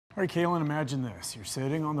All right, Kaylin, imagine this. You're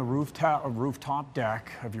sitting on the rooftop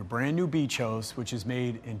deck of your brand new beach house, which is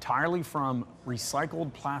made entirely from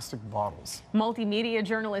recycled plastic bottles. Multimedia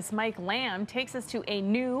journalist Mike Lamb takes us to a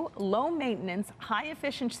new, low-maintenance,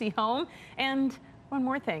 high-efficiency home. And one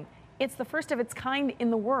more thing, it's the first of its kind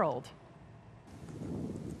in the world.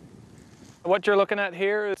 What you're looking at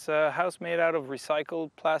here is a house made out of recycled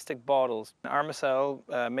plastic bottles.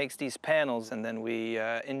 Armacell makes these panels, and then we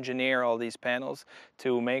engineer all these panels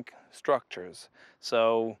to make structures.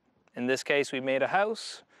 So in this case, we made a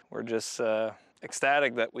house. We're just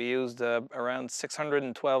ecstatic that we used around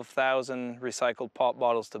 612,000 recycled pop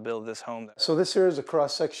bottles to build this home. So this here is a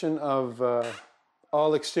cross-section of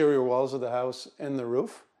all exterior walls of the house and the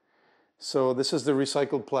roof. So this is the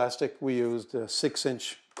recycled plastic. We used a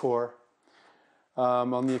 6-inch core.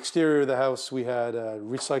 On the exterior of the house, we had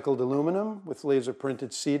recycled aluminum with laser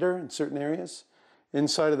printed cedar in certain areas.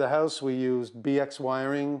 Inside of the house, we used BX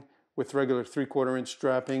wiring with regular 3/4-inch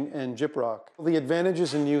strapping and gyprock. The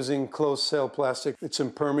advantages in using closed cell plastic, it's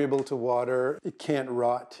impermeable to water, it can't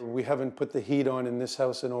rot. We haven't put the heat on in this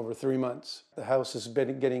house in over 3 months. The house has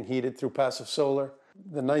been getting heated through passive solar.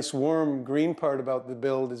 The nice warm green part about the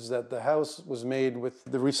build is that the house was made with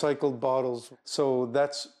the recycled bottles. So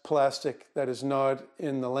that's plastic that is not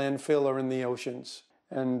in the landfill or in the oceans.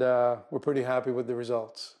 And we're pretty happy with the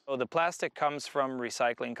results. So the plastic comes from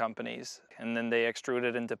recycling companies, and then they extrude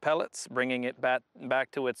it into pellets, bringing it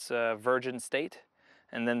back to its virgin state.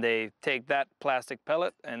 And then they take that plastic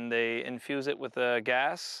pellet and they infuse it with a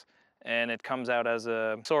gas, and it comes out as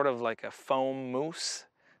a sort of like a foam mousse.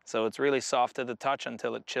 So it's really soft to the touch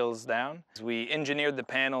until it chills down. We engineered the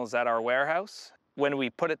panels at our warehouse. When we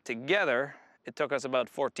put it together, it took us about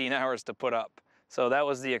 14 hours to put up. So that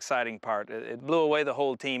was the exciting part. It blew away the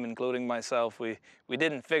whole team, including myself. We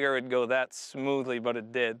didn't figure it'd go that smoothly, but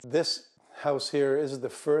it did. This house here is the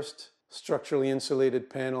first structurally insulated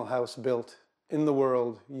panel house built in the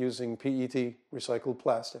world using PET recycled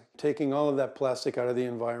plastic. Taking all of that plastic out of the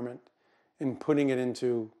environment and putting it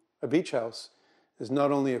into a beach house is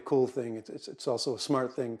not only a cool thing, it's also a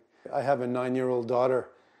smart thing. I have a 9-year-old daughter,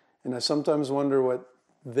 and I sometimes wonder what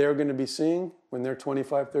they're going to be seeing when they're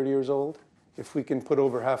 25, 30 years old. If we can put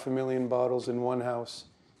over 500,000 bottles in one house,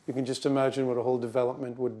 you can just imagine what a whole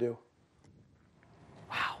development would do.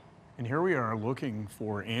 Wow. And here we are looking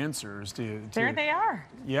for answers to There they are.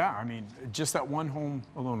 Yeah, I mean, just that one home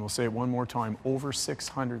alone, we'll say it one more time, over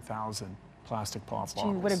 600,000 plastic pop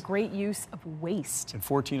bottles. Gee, what a great use of waste. And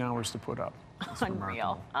 14 hours to put up. That's Unreal,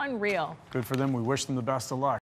 remarkable. unreal. Good for them. We wish them the best of luck.